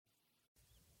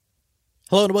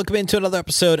Hello and welcome into another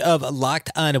episode of Locked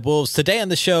On Wolves. Today on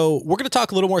the show, we're going to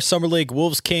talk a little more Summer League.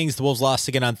 Wolves Kings. The Wolves lost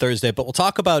again on Thursday, but we'll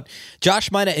talk about Josh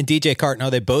Minott and DJ Carton, how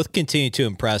they both continue to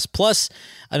impress, plus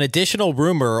an additional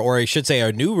rumor, or I should say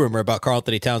a new rumor about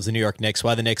Karl-Anthony Towns, the New York Knicks,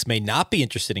 why the Knicks may not be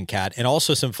interested in Cat, and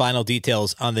also some final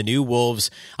details on the new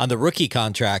Wolves, on the rookie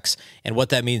contracts, and what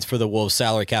that means for the Wolves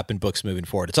salary cap and books moving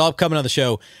forward. It's all coming on the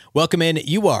show. Welcome in.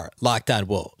 You are Locked On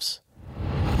Wolves.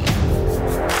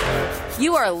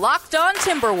 You are Locked On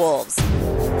Timberwolves,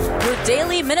 your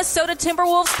daily Minnesota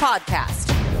Timberwolves podcast.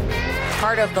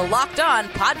 Part of the Locked On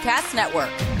Podcast Network.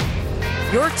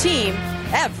 Your team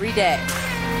every day.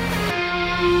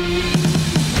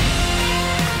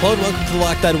 Hello and welcome to the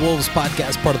Locked On Wolves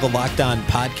podcast, part of the Locked On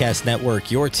Podcast Network,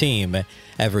 your team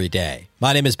every day.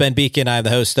 My name is Ben Beacon. I am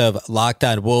the host of Locked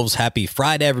On Wolves. Happy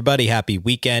Friday, everybody. Happy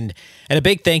weekend. And a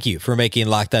big thank you for making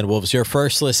Locked On Wolves your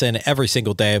first listen every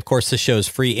single day. Of course, this show is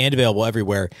free and available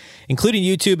everywhere, including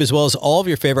YouTube, as well as all of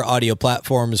your favorite audio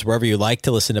platforms. Wherever you like to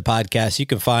listen to podcasts, you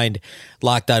can find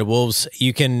Locked On Wolves.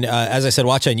 You can, as I said,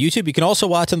 watch on YouTube. You can also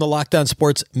watch on the Locked On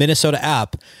Sports Minnesota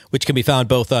app, which can be found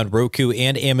both on Roku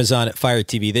and Amazon Fire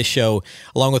TV. This show,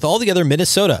 along with all the other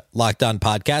Minnesota Locked On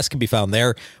podcasts, can be found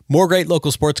there. More great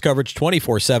local sports coverage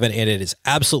 24/7, and it is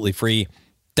absolutely free.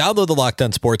 Download the Locked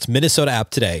On Sports Minnesota app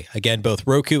today. Again, both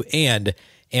Roku and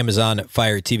Amazon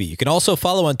Fire TV. You can also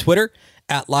follow on Twitter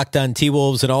at Locked On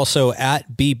T-Wolves and also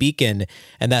at B-Beacon,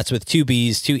 and that's with two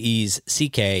B's, two E's,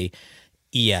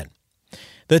 C-K-E-N.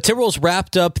 The Timberwolves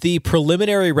wrapped up the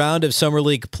preliminary round of Summer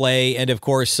League play and, of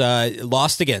course,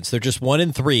 lost again. So they're just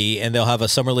 1-3, and they'll have a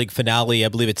Summer League finale. I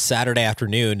believe it's Saturday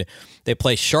afternoon. They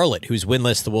play Charlotte, who's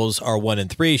winless. The Wolves are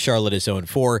 1-3. Charlotte is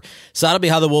 0-4. So that'll be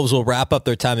how the Wolves will wrap up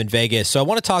their time in Vegas. So I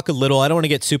want to talk a little. I don't want to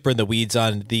get super in the weeds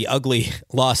on the ugly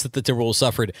loss that the Timberwolves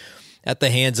suffered at the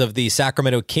hands of the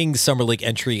Sacramento Kings Summer League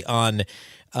entry on,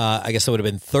 I guess it would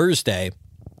have been Thursday.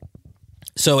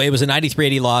 So it was a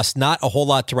 93-80 loss. Not a whole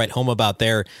lot to write home about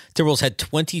there. Timberwolves had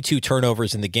 22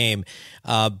 turnovers in the game.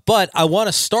 But I want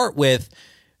to start with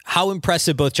how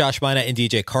impressive both Josh Minott and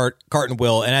DJ Carton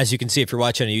will. And as you can see, if you're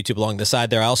watching on YouTube along the side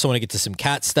there, I also want to get to some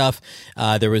Cat stuff.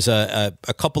 There was a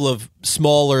couple of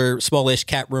smallish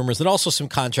Cat rumors and also some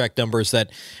contract numbers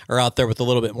that are out there with a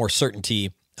little bit more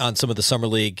certainty on some of the Summer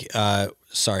League,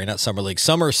 summer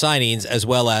signings, as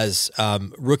well as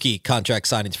rookie contract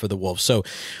signings for the Wolves. So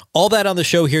all that on the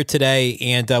show here today,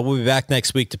 and we'll be back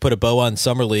next week to put a bow on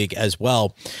Summer League as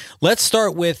well. Let's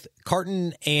start with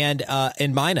Carton and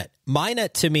Minott.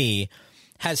 Minott, to me,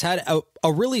 has had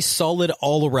a really solid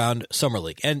all-around Summer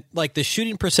League. And, like, the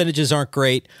shooting percentages aren't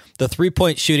great. The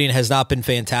three-point shooting has not been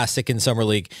fantastic in Summer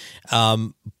League.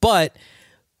 But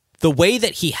the way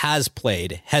that he has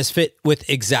played has fit with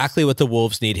exactly what the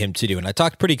Wolves need him to do. And I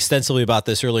talked pretty extensively about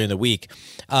this earlier in the week.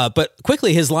 But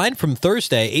quickly, his line from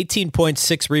Thursday, 18 points,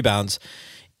 6 rebounds,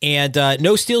 and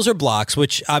no steals or blocks,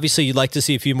 which obviously you'd like to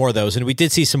see a few more of those. And we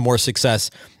did see some more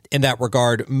success in that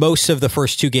regard most of the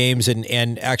first two games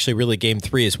and actually really game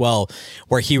 3 as well,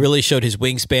 where he really showed his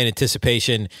wingspan,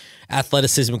 anticipation,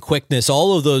 athleticism, quickness,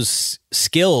 all of those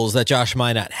skills that Josh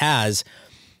Minott has.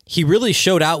 He really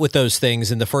showed out with those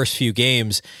things in the first few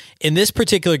games. In this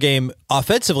particular game,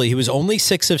 offensively, he was only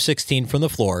 6 of 16 from the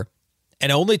floor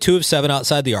and only 2 of 7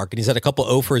 outside the arc. And he's had a couple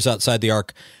offers outside the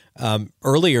arc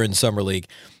earlier in Summer League.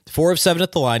 4 of 7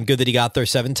 at the line. Good that he got there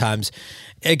 7 times.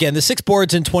 Again, the 6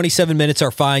 boards in 27 minutes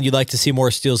are fine. You'd like to see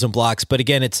more steals and blocks. But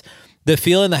again, it's the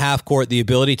feel in the half court, the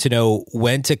ability to know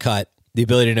when to cut, the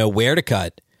ability to know where to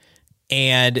cut.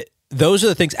 And those are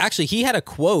the things. Actually, he had a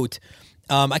quote.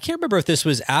 I can't remember if this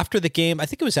was after the game. I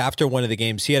think it was after one of the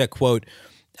games. He had a quote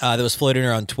that was floating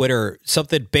around Twitter,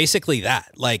 something basically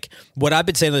that, like what I've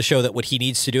been saying on the show, that what he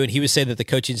needs to do. And he was saying that the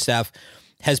coaching staff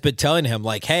has been telling him,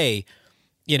 like, hey,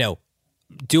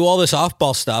 do all this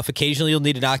off-ball stuff. Occasionally you'll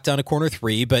need to knock down a corner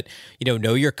 3, but,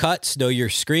 know your cuts, know your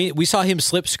screen. We saw him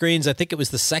slip screens. I think it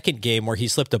was the second game where he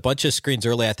slipped a bunch of screens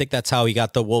early. I think that's how he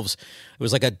got the Wolves. It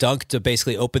was like a dunk to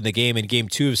basically open the game in game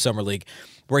 2 of Summer League,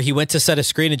 where he went to set a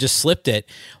screen and just slipped it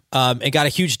and got a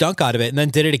huge dunk out of it, and then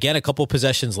did it again a couple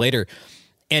possessions later.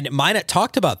 And Minott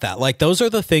talked about that. Like, those are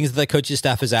the things that the coaching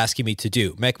staff is asking me to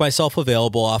do. Make myself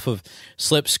available off of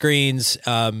slip screens,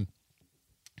 whether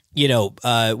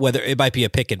it might be a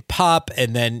pick and pop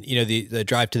and then, the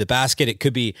drive to the basket. It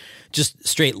could be just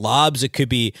straight lobs. It could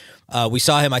be, we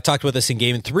saw him, I talked about this in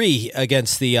game 3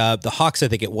 against the Hawks, I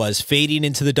think it was, fading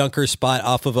into the dunker spot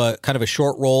off of a kind of a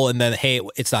short roll. And then, hey,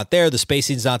 it's not there. The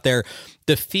spacing's not there.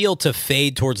 The feel to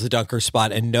fade towards the dunker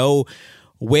spot and know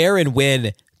where and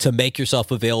when to make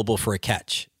yourself available for a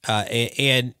catch.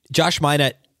 And Josh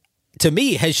Minott to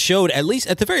me, has showed, at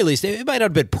the very least, it might not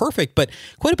have been perfect, but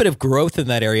quite a bit of growth in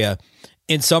that area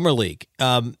in Summer League.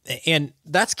 And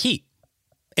that's key.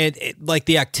 And like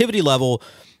the activity level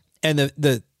and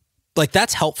the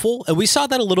that's helpful. And we saw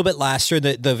that a little bit last year,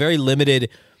 the very limited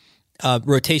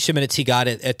rotation minutes he got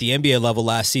at the NBA level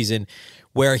last season,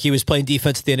 where he was playing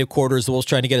defense at the end of quarters, the Wolves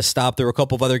trying to get a stop. There were a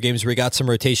couple of other games where he got some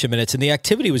rotation minutes, and the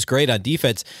activity was great on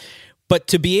defense. But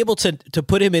to be able to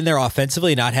put him in there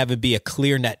offensively and not have him be a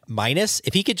clear net minus,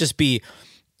 if he could just be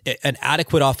an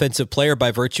adequate offensive player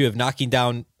by virtue of knocking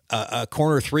down a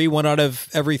corner three, 1 out of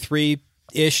every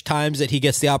 3-ish times that he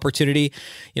gets the opportunity,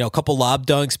 a couple lob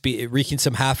dunks, wreaking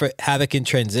some havoc in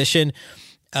transition.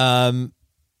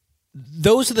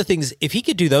 Those are the things. If he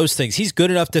could do those things, he's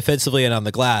good enough defensively and on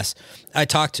the glass. I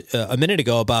talked a minute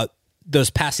ago about those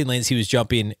passing lanes he was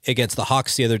jumping against the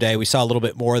Hawks the other day. We saw a little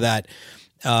bit more of that.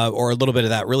 Or a little bit of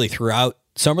that really throughout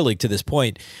Summer League to this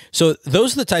point. So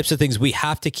those are the types of things we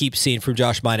have to keep seeing from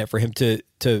Josh Minott for him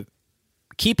to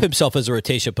keep himself as a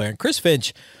rotation player. And Chris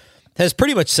Finch has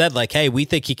pretty much said, like, hey, we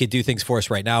think he could do things for us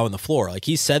right now on the floor. Like,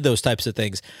 he said those types of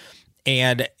things.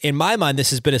 And in my mind, this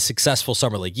has been a successful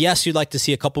Summer League. Yes, you'd like to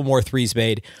see a couple more threes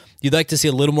made. You'd like to see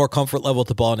a little more comfort level with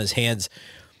the ball in his hands.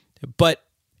 But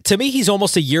to me, he's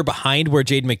almost a year behind where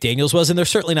Jaden McDaniels was, and they're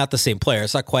certainly not the same player.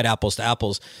 It's not quite apples to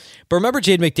apples. But remember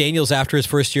Jaden McDaniels after his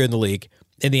first year in the league,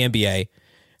 in the NBA.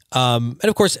 And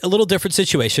of course, a little different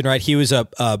situation, right? He was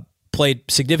played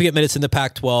significant minutes in the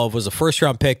Pac-12, was a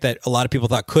first-round pick that a lot of people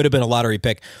thought could have been a lottery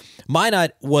pick.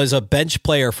 Minott was a bench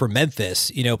player for Memphis,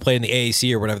 playing in the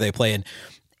AAC or whatever they play in.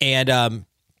 And,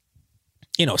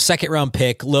 second-round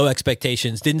pick, low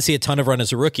expectations, didn't see a ton of run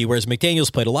as a rookie, whereas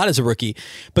McDaniels played a lot as a rookie.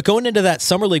 But going into that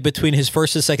Summer League between his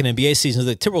first and second NBA season,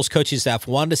 the Timberwolves coaching staff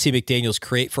wanted to see McDaniels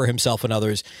create for himself and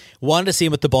others, wanted to see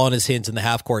him with the ball in his hands in the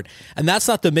half court. And that's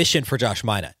not the mission for Josh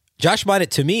Minott. Josh Minott,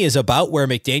 to me, is about where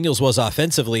McDaniels was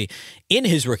offensively in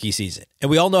his rookie season.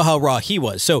 And we all know how raw he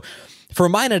was. So for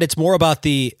Minott, it's more about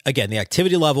the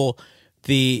activity level,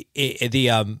 the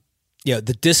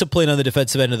discipline on the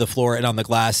defensive end of the floor and on the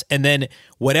glass, and then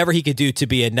whatever he could do to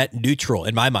be a net neutral,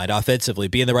 in my mind, offensively,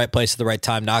 be in the right place at the right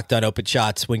time, knock down open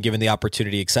shots when given the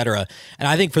opportunity, etc. And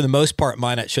I think for the most part,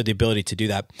 Minott showed the ability to do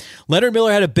that. Leonard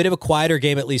Miller had a bit of a quieter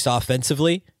game, at least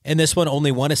offensively. In this one,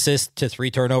 only 1 assist to 3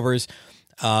 turnovers,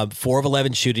 4 of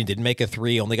 11 shooting, didn't make a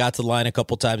 3, only got to the line a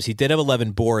couple times. He did have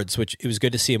 11 boards, which it was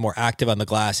good to see him more active on the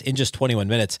glass in just 21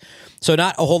 minutes. So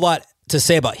not a whole lot to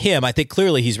say about him. I think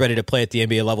clearly he's ready to play at the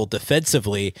NBA level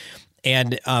defensively.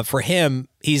 And for him,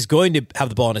 he's going to have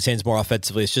the ball in his hands more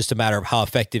offensively. It's just a matter of how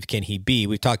effective can he be.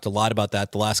 We've talked a lot about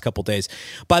that the last couple of days.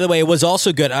 By the way, it was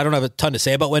also good. I don't have a ton to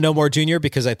say about Wendell Moore Jr.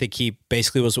 because I think he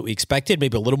basically was what we expected,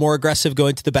 maybe a little more aggressive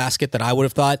going to the basket than I would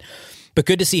have thought. But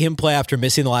good to see him play after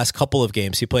missing the last couple of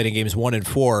games. He played in games 1 and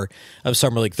 4 of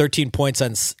Summer League. 13 points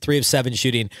on 3 of 7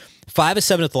 shooting. 5 of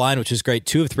 7 at the line, which is great.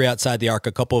 2 of 3 outside the arc,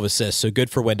 a couple of assists. So good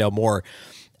for Wendell Moore.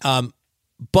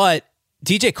 But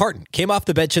DJ Carton came off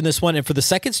the bench in this one, and for the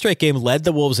second straight game, led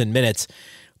the Wolves in minutes.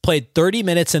 Played 30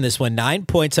 minutes in this one, 9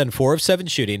 points on 4 of 7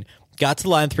 shooting. Got to the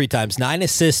line 3 times, 9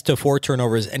 assists to 4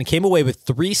 turnovers, and came away with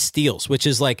 3 steals, which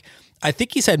is like, I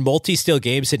think he's had multi-steal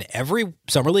games in every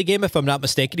Summer League game, if I'm not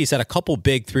mistaken. He's had a couple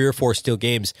big 3 or 4 steal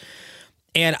games.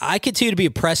 And I continue to be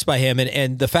impressed by him.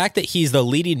 And the fact that he's the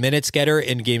leading minutes getter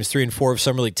in games 3 and 4 of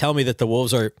Summer League tell me that the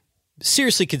Wolves are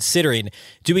seriously considering,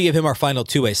 do we give him our final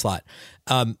 2-way slot?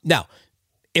 Now,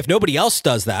 if nobody else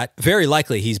does that, very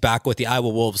likely he's back with the Iowa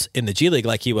Wolves in the G League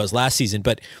like he was last season.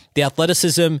 But the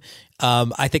athleticism,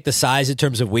 I think the size in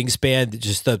terms of wingspan,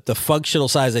 just the functional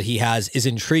size that he has is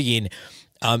intriguing.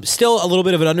 Still a little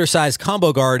bit of an undersized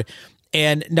combo guard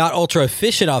and not ultra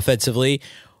efficient offensively,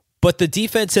 but the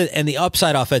defense and the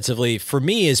upside offensively for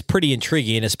me is pretty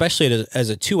intriguing, especially as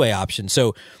a 2-way option.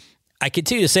 So I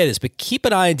continue to say this, but keep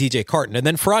an eye on DJ Carton. And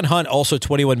then Ferran Hunt, also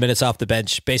 21 minutes off the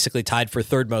bench, basically tied for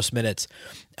third most minutes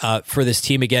for this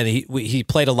team. Again, he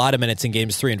played a lot of minutes in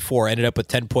games 3 and 4, ended up with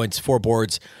 10 points, 4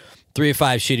 boards, 3 of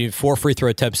 5 shooting, 4 free throw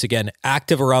attempts. Again,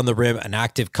 active around the rim, an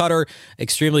active cutter,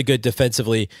 extremely good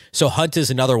defensively. So Hunt is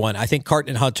another one. I think Carton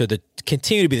and Hunt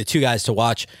continue to be the 2 guys to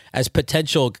watch as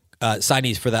potential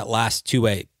signees for that last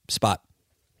 2-way spot.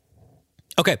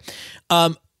 Okay.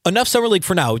 Enough Summer League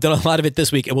for now. We've done a lot of it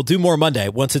this week, and we'll do more Monday.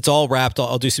 Once it's all wrapped,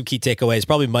 I'll do some key takeaways,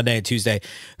 probably Monday and Tuesday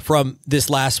from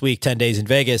this last week, 10 days in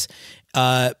Vegas.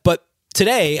 But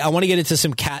today, I want to get into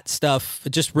some cat stuff,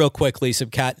 just real quickly,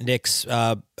 some cat Knicks,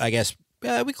 I guess.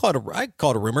 I call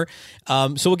it a rumor.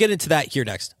 So we'll get into that here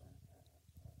next.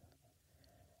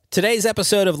 Today's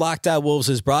episode of Locked On Wolves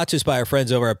is brought to us by our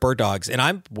friends over at Bird Dogs, and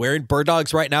I'm wearing Bird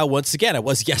Dogs right now once again. I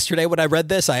was yesterday when I read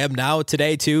this. I am now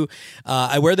today too.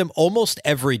 I wear them almost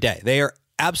every day. They are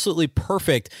absolutely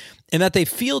perfect in that they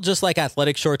feel just like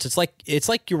athletic shorts. It's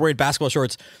like you're wearing basketball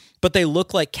shorts, but they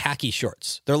look like khaki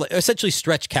shorts. They're like essentially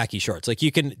stretch khaki shorts. Like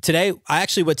you can, today, I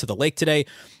actually went to the lake today,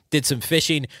 did some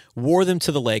fishing, wore them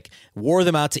to the lake, wore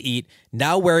them out to eat,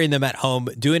 now wearing them at home,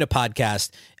 doing a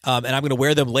podcast, and I'm going to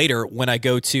wear them later when I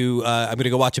go to, I'm going to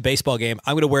go watch a baseball game.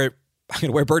 I'm going to wear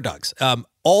Bird Dogs.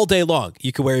 All day long,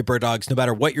 you can wear Bird Dogs no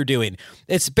matter what you're doing.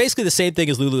 It's basically the same thing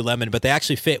as Lululemon, but they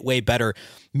actually fit way better.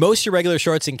 Most of your regular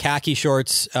shorts and khaki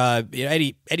shorts,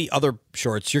 any other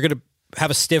shorts, you're going to have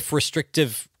a stiff,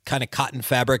 restrictive kind of cotton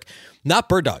fabric. Not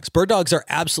Bird Dogs. Bird Dogs are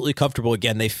absolutely comfortable.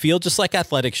 Again, they feel just like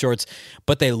athletic shorts,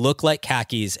 but they look like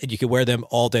khakis, and you can wear them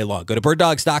all day long. Go to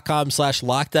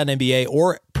birddogs.com/LockedOnNBA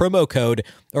or enter promo code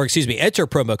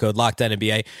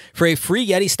LockedOnNBA for a free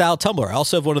Yeti style tumbler. I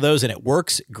also have one of those, and it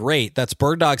works great. That's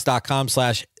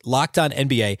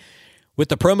birddogs.com/LockedOnNBA with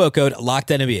the promo code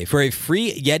LockedOnNBA for a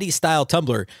free Yeti style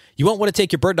tumbler. You won't want to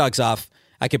take your Bird Dogs off.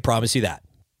 I can promise you that.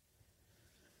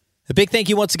 A big thank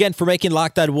you once again for making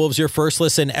Locked On Wolves your first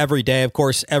listen every day. Of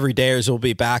course, Everydayers will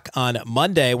be back on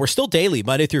Monday. We're still daily,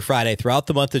 Monday through Friday, throughout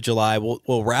the month of July.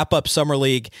 We'll wrap up Summer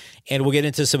League, and we'll get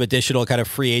into some additional kind of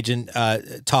free agent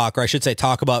talk, or I should say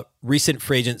talk about recent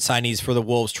free agent signees for the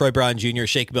Wolves, Troy Brown Jr.,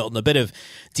 Shake Milton, a bit of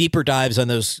deeper dives on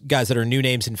those guys that are new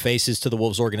names and faces to the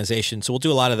Wolves organization. So we'll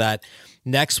do a lot of that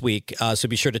next week, so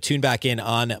be sure to tune back in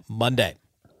on Monday.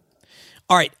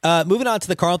 All right, moving on to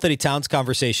the Karl Anthony Towns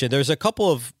conversation. There's a couple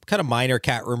of kind of minor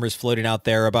cat rumors floating out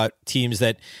there about teams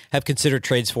that have considered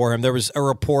trades for him. There was a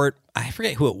report, I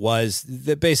forget who it was,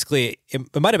 that basically,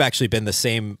 it might have actually been the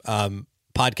same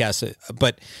podcast,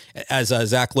 but as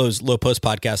Zach Lowe's Low Post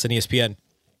podcast on ESPN.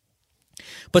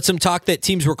 But some talk that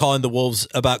teams were calling the Wolves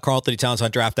about Karl Anthony Towns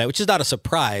on draft night, which is not a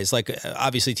surprise. Like,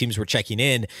 obviously, teams were checking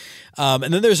in.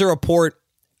 And then there's a report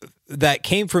that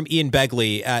came from Ian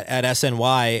Begley at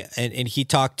SNY, and he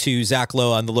talked to Zach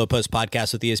Lowe on the Low Post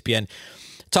podcast with ESPN,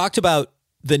 talked about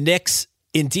the Knicks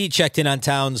indeed checked in on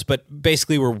Towns, but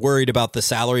basically were worried about the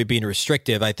salary being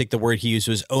restrictive. I think the word he used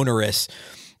was onerous.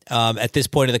 At this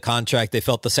point of the contract, they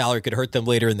felt the salary could hurt them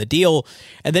later in the deal.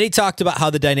 And then he talked about how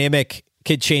the dynamic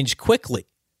could change quickly.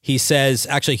 He says,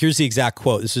 actually, here's the exact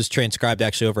quote. This is transcribed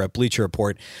actually over at Bleacher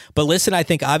Report. But listen, I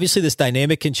think obviously this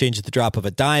dynamic can change at the drop of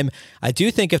a dime. I do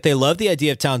think if they love the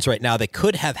idea of Towns right now, they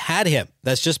could have had him.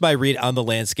 That's just my read on the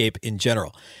landscape in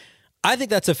general. I think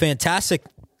that's a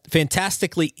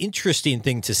fantastically interesting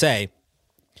thing to say,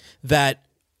 that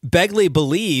Begley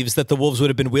believes that the Wolves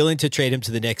would have been willing to trade him to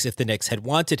the Knicks if the Knicks had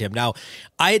wanted him. Now,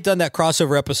 I had done that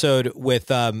crossover episode with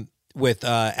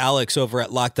Alex over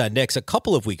at Locked On Knicks a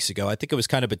couple of weeks ago. I think it was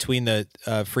kind of between the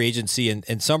free agency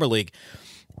and Summer League.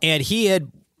 And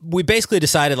we basically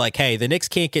decided like, hey, the Knicks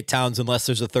can't get Towns unless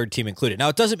there's a third team included. Now,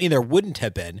 it doesn't mean there wouldn't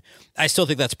have been. I still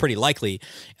think that's pretty likely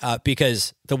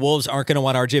because the Wolves aren't going to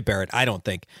want RJ Barrett, I don't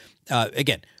think.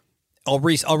 Again, I'll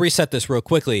reset this real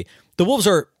quickly. The Wolves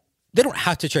they don't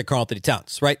have to trade Karl Anthony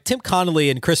Towns, right? Tim Connolly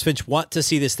and Chris Finch want to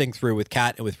see this thing through with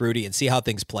Kat and with Rudy and see how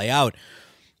things play out,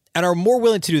 and are more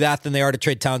willing to do that than they are to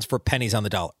trade Towns for pennies on the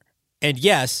dollar. And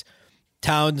yes,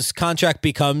 Towns' contract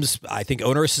becomes, I think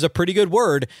onerous is a pretty good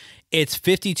word. It's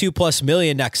 $52+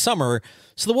 million next summer.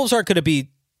 So the Wolves it's not going to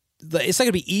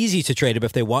be easy to trade him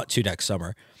if they want to next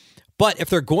summer. But if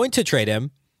they're going to trade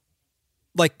him,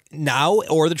 like now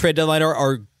or the trade deadline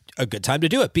are a good time to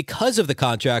do it because of the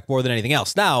contract more than anything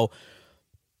else. Now,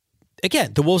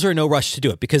 again, the Wolves are in no rush to do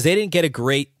it because they didn't get a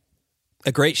great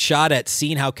shot at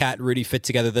seeing how Kat and Rudy fit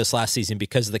together this last season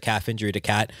because of the calf injury to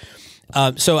Kat.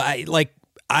 So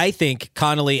I think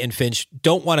Connolly and Finch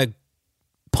don't want to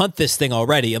punt this thing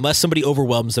already unless somebody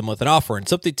overwhelms them with an offer. And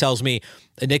something tells me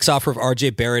the Knicks offer of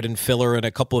RJ Barrett and filler and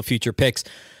a couple of future picks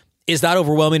is not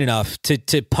overwhelming enough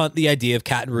to punt the idea of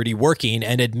Kat and Rudy working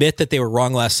and admit that they were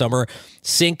wrong last summer,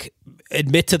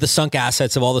 admit to the sunk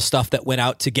assets of all the stuff that went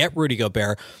out to get Rudy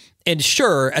Gobert. And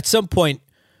sure, at some point,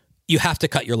 you have to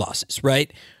cut your losses,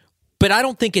 right? But I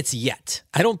don't think it's yet.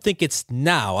 I don't think it's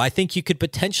now. I think you could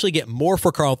potentially get more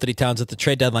for Karl Anthony Towns at the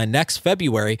trade deadline next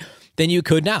February than you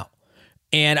could now.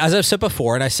 And as I've said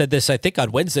before, and I said this, I think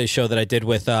on Wednesday's show that I did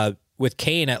with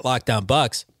Kane at Lockdown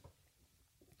Bucks,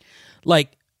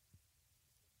 like,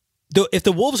 if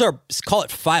the Wolves are, call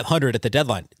it 500 at the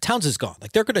deadline, Towns is gone.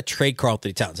 Like, they're going to trade Karl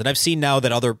Anthony Towns. And I've seen now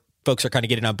that other folks are kind of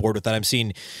getting on board with that. I'm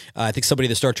seeing, I think somebody in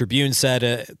the Star Tribune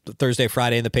said Thursday,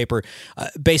 Friday in the paper,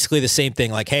 basically the same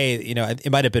thing. Like, hey,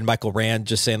 it might have been Michael Rand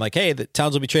just saying like, hey, the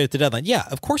Towns will be traded at the deadline. Yeah,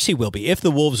 of course he will be. If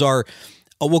the Wolves are,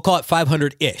 we'll call it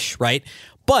 500-ish, right?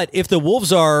 But if the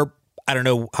Wolves are, I don't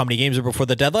know how many games are before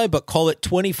the deadline, but call it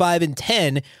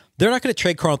 25-10, they're not going to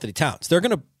trade Karl Anthony Towns. They're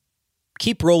going to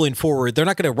keep rolling forward. They're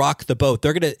not going to rock the boat.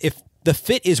 They're going to, if the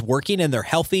fit is working and they're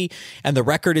healthy and the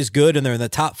record is good and they're in the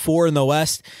top 4 in the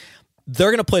West, they're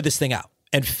going to play this thing out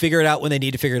and figure it out when they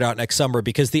need to figure it out next summer,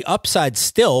 because the upside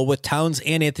still with Towns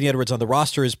and Anthony Edwards on the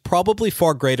roster is probably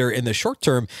far greater in the short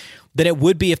term than it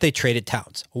would be if they traded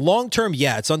Towns. Long term,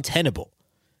 yeah, it's untenable.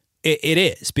 It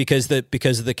is because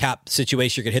of the cap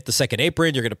situation. You're going to hit the second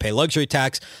apron. You're going to pay luxury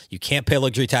tax. You can't pay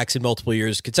luxury tax in multiple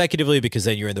years consecutively because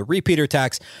then you're in the repeater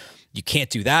tax. You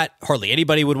can't do that. Hardly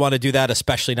anybody would want to do that,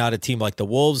 especially not a team like the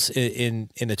Wolves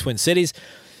in the Twin Cities.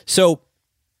 So,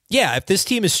 yeah, if this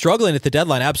team is struggling at the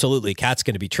deadline, absolutely, Cat's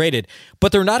going to be traded.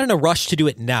 But they're not in a rush to do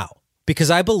it now,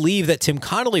 because I believe that Tim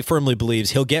Connolly firmly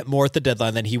believes he'll get more at the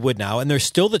deadline than he would now, and there's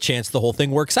still the chance the whole thing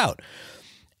works out.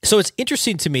 So it's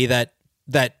interesting to me that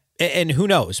and who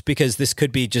knows, because this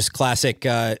could be just classic,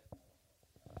 I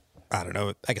don't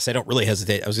know, I guess I don't really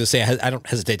hesitate. I was going to say I don't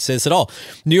hesitate to say this at all.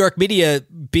 New York media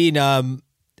being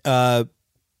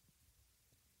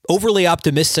overly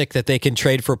optimistic that they can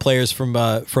trade for players from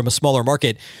a smaller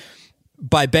market,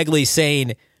 by Begley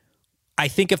saying, I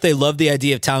think if they loved the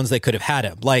idea of Towns, they could have had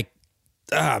him. Like,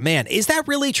 man, is that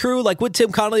really true? Like, would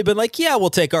Tim Connolly have been like, yeah, we'll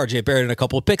take RJ Barrett and a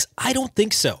couple of picks? I don't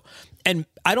think so. And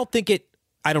I don't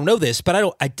know this,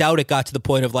 but I doubt it got to the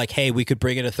point of like, hey, we could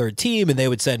bring in a third team and they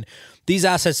would send these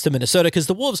assets to Minnesota. Because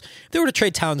the Wolves, if they were to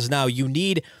trade Towns now, you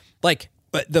need, like,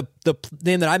 the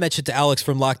name that I mentioned to Alex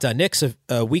from Locked On Knicks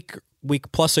a week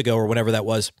plus ago or whenever that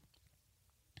was.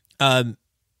 I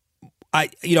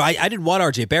didn't want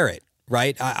RJ Barrett,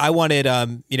 right? I wanted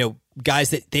guys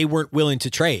that they weren't willing to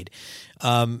trade,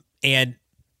 and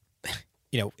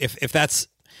if that's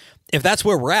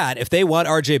where we're at, if they want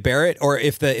RJ Barrett, or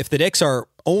if the Knicks are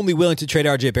only willing to trade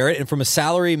RJ Barrett, and from a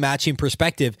salary matching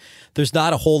perspective, there's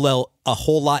not a whole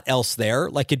lot else there.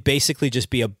 Like, it'd basically just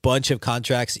be a bunch of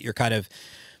contracts that you're kind of,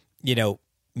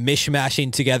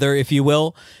 mishmashing together, if you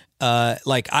will.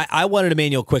 I wanted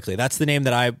Emmanuel Quickley. That's the name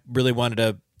that I really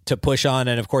wanted to push on.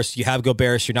 And of course, you have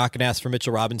Gobert, so you're not going to ask for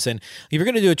Mitchell Robinson. If you're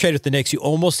going to do a trade with the Knicks, you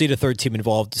almost need a third team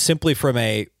involved, simply from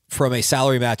a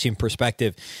salary matching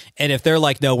perspective. And if they're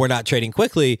like, no, we're not trading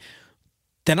Quickley,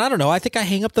 then I don't know. I think I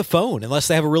hang up the phone unless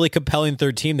they have a really compelling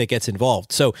third team that gets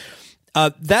involved. So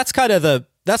that's kind of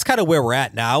where we're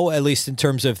at now, at least in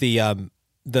terms of the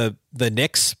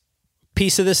Knicks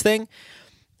piece of this thing.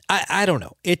 I don't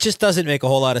know. It just doesn't make a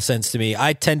whole lot of sense to me.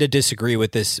 I tend to disagree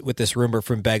with this rumor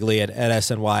from Begley at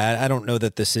SNY. I don't know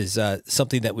that this is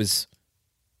something that was.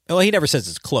 Well, he never says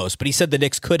it's close, but he said the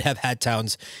Knicks could have had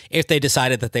Towns if they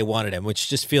decided that they wanted him, which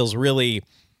just feels really,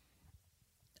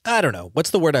 I don't know.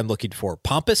 What's the word I'm looking for?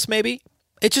 Pompous, maybe?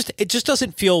 It just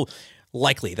doesn't feel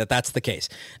likely that that's the case.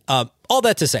 All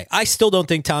that to say, I still don't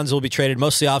think Towns will be traded.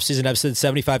 Most of the offseason, I've said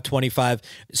 75-25.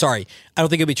 Sorry, I don't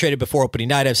think he'll be traded before opening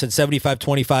night. I've said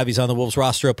 75-25. He's on the Wolves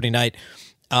roster opening night.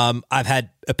 I've had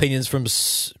opinions from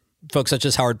folks such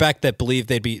as Howard Beck that believe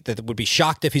that would be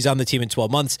shocked if he's on the team in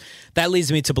 12 months. That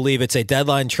leads me to believe it's a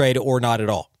deadline trade or not at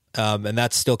all. And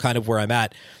that's still kind of where I'm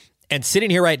at. And sitting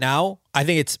here right now, I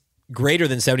think it's greater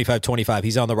than 75-25.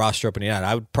 He's on the roster opening night.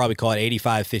 I would probably call it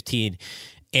 85-15.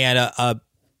 And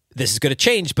this is going to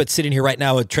change, but sitting here right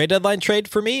now, a trade deadline trade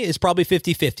for me is probably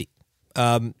 50-50.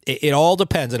 It all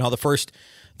depends on how the first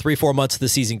 3-4 months of the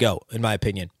season go, in my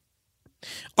opinion.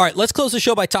 All right, let's close the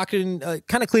show by talking,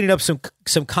 kind of cleaning up some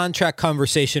contract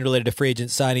conversation related to free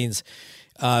agent signings,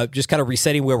 just kind of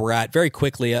resetting where we're at very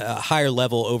quickly, a higher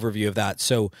level overview of that.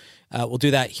 So we'll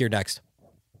do that here next.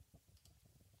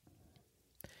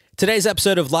 Today's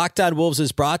episode of Locked On Wolves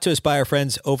is brought to us by our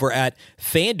friends over at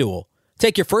FanDuel.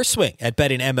 Take your first swing at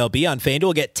betting MLB on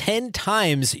FanDuel. Get 10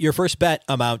 times your first bet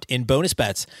amount in bonus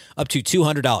bets up to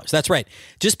 $200. That's right.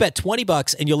 Just bet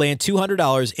 $20 and you'll land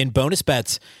 $200 in bonus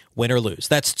bets, win or lose.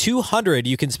 That's $200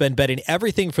 you can spend betting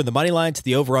everything from the money line to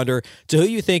the over-under to who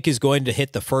you think is going to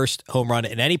hit the first home run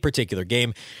in any particular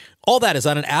game. All that is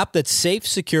on an app that's safe,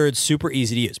 secure, and super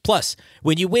easy to use. Plus,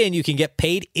 when you win, you can get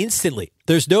paid instantly.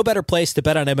 There's no better place to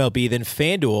bet on MLB than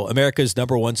FanDuel, America's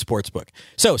 #1 sportsbook.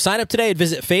 So sign up today and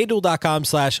visit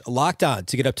FanDuel.com/lockedon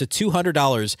to get up to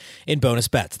 $200 in bonus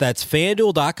bets. That's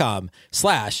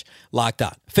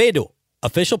FanDuel.com/lockedon. FanDuel,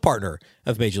 official partner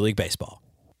of Major League Baseball.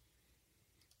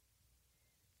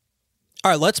 All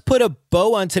right, let's put a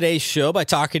bow on today's show by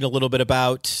talking a little bit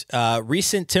about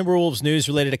recent Timberwolves news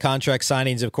related to contract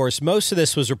signings. Of course, most of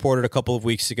this was reported a couple of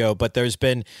weeks ago, but there's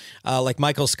been, like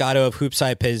Michael Scotto of Hoops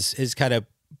Hype has kind of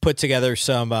put together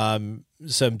some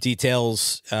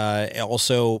details.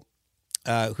 Also,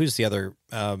 who's the other?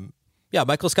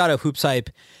 Michael Scotto of Hoops Hype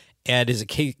and is it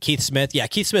Keith Smith? Yeah,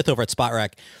 Keith Smith over at Spot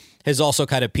Rack has also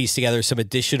kind of pieced together some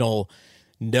additional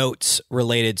notes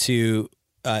related to,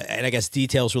 and I guess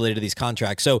details related to these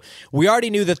contracts. So we already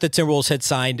knew that the Timberwolves had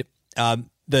signed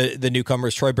the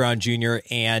newcomers, Troy Brown Jr.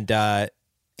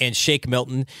 and Shake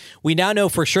Milton. We now know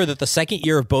for sure that the second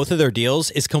year of both of their deals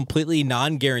is completely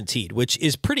non-guaranteed, which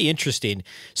is pretty interesting.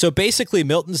 So basically,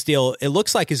 Milton's deal, it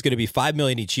looks like, is going to be $5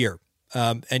 million each year.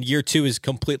 And year 2 is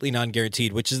completely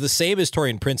non-guaranteed, which is the same as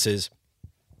Taurean Prince's.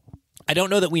 I don't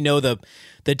know that we know the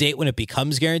date when it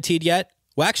becomes guaranteed yet.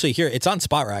 Well, actually, here, it's on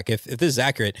Spot Rack. If this is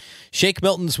accurate, Shake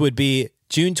Milton's would be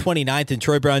June 29th, and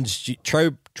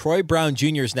Troy Brown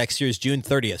Jr.'s next year is June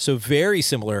 30th. So very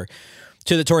similar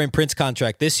to the Taurean Prince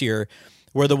contract this year,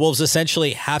 where the Wolves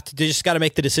essentially they just got to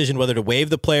make the decision whether to waive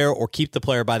the player or keep the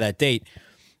player by that date.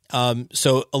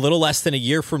 So a little less than a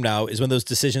year from now is when those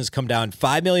decisions come down.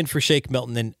 $5 million for Shake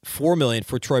Milton and $4 million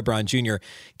for Troy Brown Jr.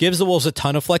 Gives the Wolves a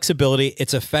ton of flexibility.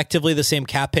 It's effectively the same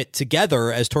cap hit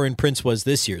together as Taurean Prince was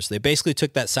this year. So they basically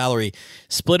took that salary,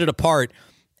 split it apart,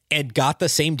 and got the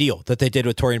same deal that they did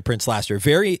with Taurean Prince last year.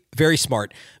 Very, very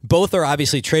smart. Both are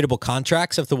obviously tradable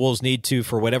contracts if the Wolves need to,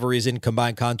 for whatever reason,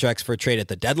 combine contracts for a trade at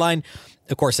the deadline.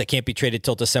 Of course, they can't be traded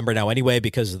till December now anyway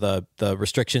because of the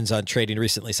restrictions on trading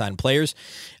recently signed players.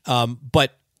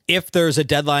 But if there's a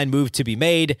deadline move to be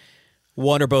made,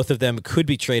 one or both of them could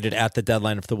be traded at the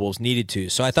deadline if the Wolves needed to.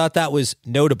 So I thought that was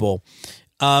notable.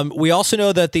 We also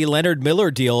know that the Leonard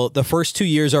Miller deal, the first 2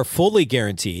 years are fully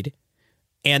guaranteed.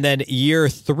 And then year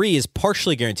 3 is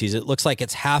partially guaranteed. It looks like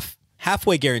it's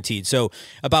halfway guaranteed. So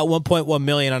about $1.1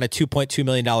 million on a $2.2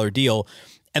 million deal.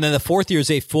 And then the 4th year is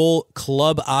a full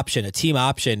club option, a team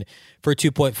option for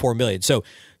 $2.4 million. So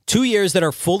 2 years that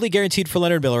are fully guaranteed for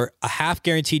Leonard Miller, a half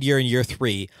guaranteed year in year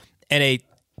 3, and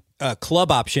a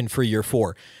club option for year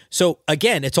 4. So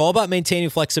again, it's all about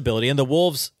maintaining flexibility. And the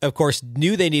Wolves, of course,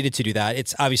 knew they needed to do that.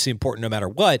 It's obviously important no matter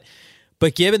what.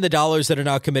 But given the dollars that are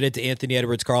now committed to Anthony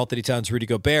Edwards, Karl Anthony Towns, Rudy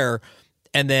Gobert,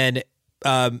 and then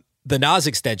the Nas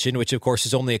extension, which of course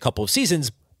is only a couple of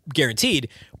seasons guaranteed,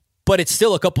 but it's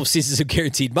still a couple of seasons of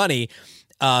guaranteed money.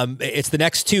 It's the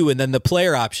next 2 and then the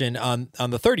player option on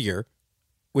the 3rd year,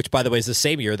 which by the way is the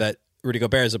same year that Rudy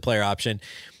Gobert is a player option.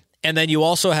 And then you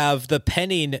also have the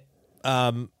pending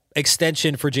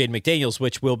extension for Jaden McDaniels,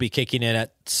 which will be kicking in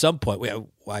at some point.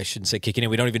 I shouldn't say kicking in.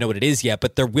 We don't even know what it is yet,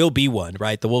 but there will be one,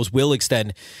 right? The Wolves will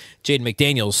extend Jaden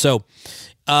McDaniels. So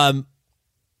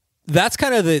that's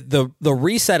kind of the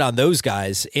reset on those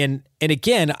guys. And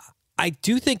again, I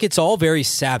do think it's all very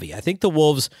savvy. I think the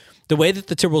Wolves, the way that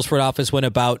the Timberwolves front office went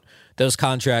about those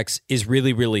contracts is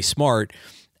really, really smart.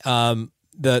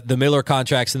 The Miller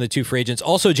contracts and the 2 free agents.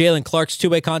 Also, Jalen Clark's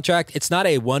 2-way contract. It's not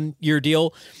a 1-year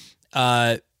deal.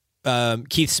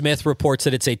 Keith Smith reports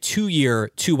that it's a 2-year,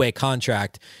 2-way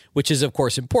contract, which is, of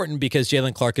course, important because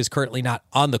Jalen Clark is currently not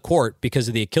on the court because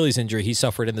of the Achilles injury he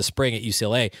suffered in the spring at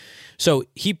UCLA. So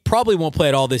he probably won't play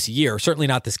at all this year, certainly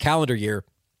not this calendar year.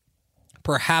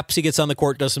 Perhaps he gets on the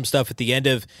court, does some stuff at the end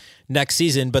of next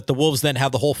season, but the Wolves then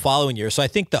have the whole following year. So I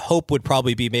think the hope would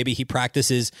probably be maybe he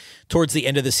practices towards the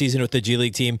end of the season with the G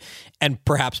League team and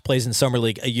perhaps plays in Summer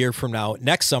League a year from now,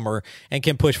 next summer, and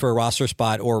can push for a roster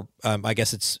spot, or I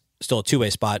guess it's still a 2-way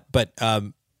spot, but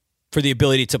for the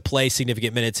ability to play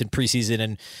significant minutes in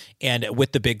preseason and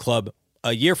with the big club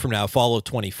a year from now, fall of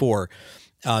 24.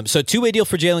 So 2-way deal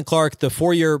for Jalen Clark, the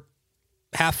 4-year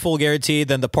half full guarantee,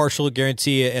 then the partial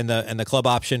guarantee and the club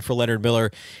option for Leonard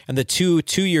Miller, and the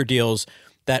 2-year deals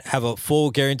that have a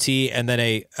full guarantee and then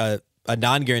a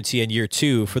non-guarantee in year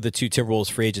 2 for the 2 Timberwolves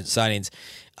free agent signings.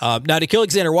 Now, Nickeil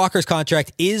Alexander-Walker's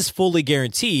contract is fully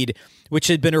guaranteed, which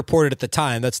had been reported at the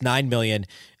time. That's $9 million,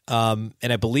 and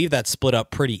I believe that's split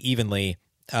up pretty evenly.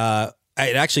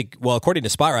 It actually, well, according to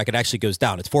Spot Rack, it actually goes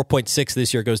down. It's 4.6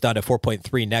 this year, goes down to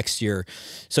 4.3 next year.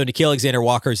 So Nickeil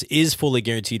Alexander-Walker's is fully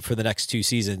guaranteed for the next 2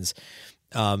 seasons.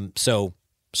 So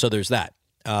there's that.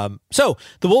 So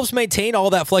the Wolves maintain all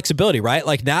that flexibility, right?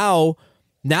 Like now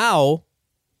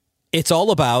it's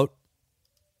all about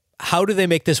how do they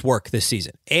make this work this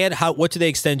season, and what do they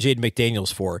extend Jaden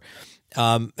McDaniels for?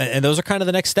 And those are kind of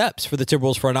the next steps for the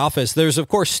Timberwolves front office. There's of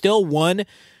course still one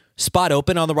spot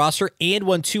open on the roster and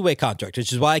one 2-way contract,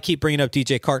 which is why I keep bringing up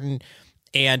DJ Carton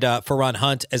and Faron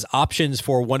Hunt as options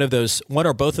for one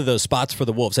or both of those spots for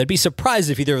the Wolves. I'd be surprised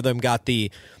if either of them got the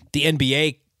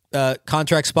NBA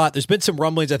contract spot. There's been some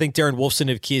rumblings. I think Darren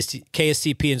Wolfson of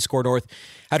KSTP and Score North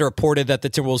had reported that the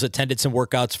Timberwolves attended some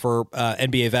workouts for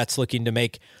NBA vets looking to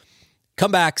make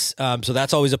comebacks. So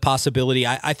that's always a possibility.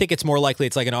 I think it's more likely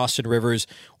it's like an Austin Rivers,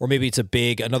 or maybe it's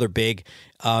another big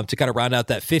to kind of round out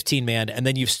that 15-man. And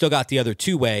then you've still got the other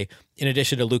two-way in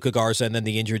addition to Luka Garza and then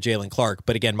the injured Jalen Clark.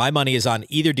 But again, my money is on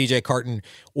either DJ Carton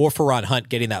or Ferran Hunt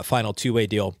getting that final two-way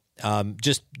deal.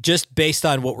 Just based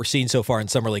on what we're seeing so far in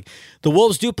Summer League. The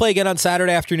Wolves do play again on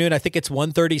Saturday afternoon. I think it's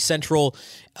 1:30 Central,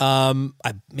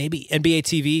 maybe NBA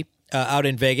TV out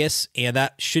in Vegas, and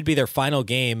that should be their final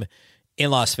game in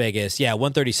Las Vegas. Yeah,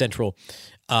 1:30 Central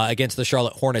against the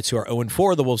Charlotte Hornets, who are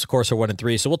 0-4. The Wolves, of course, are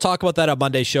 1-3. So we'll talk about that on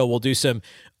Monday's show. We'll do some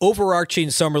overarching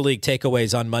Summer League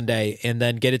takeaways on Monday and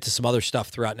then get into some other stuff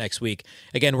throughout next week.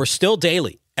 Again, we're still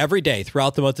daily, every day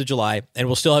throughout the month of July, and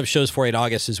we'll still have shows for you in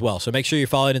August as well. So make sure you're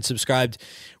followed and subscribed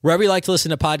wherever you like to listen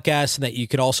to podcasts, and that you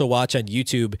can also watch on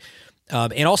YouTube.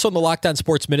 And also on the Locked On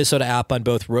Sports Minnesota app on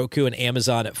both Roku and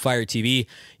Amazon at Fire TV.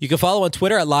 You can follow on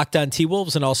Twitter at Locked On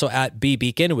T-Wolves and also at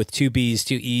BBeacon with 2 B's,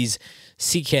 2 E's,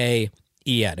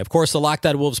 CKEN. Of course, the Locked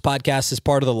On Wolves podcast is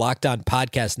part of the Locked On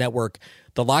Podcast Network.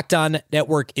 The Locked On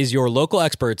Network is your local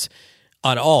experts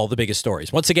on all the biggest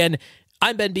stories. Once again,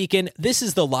 I'm Ben Beacon. This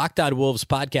is the Locked On Wolves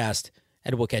podcast,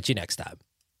 and we'll catch you next time.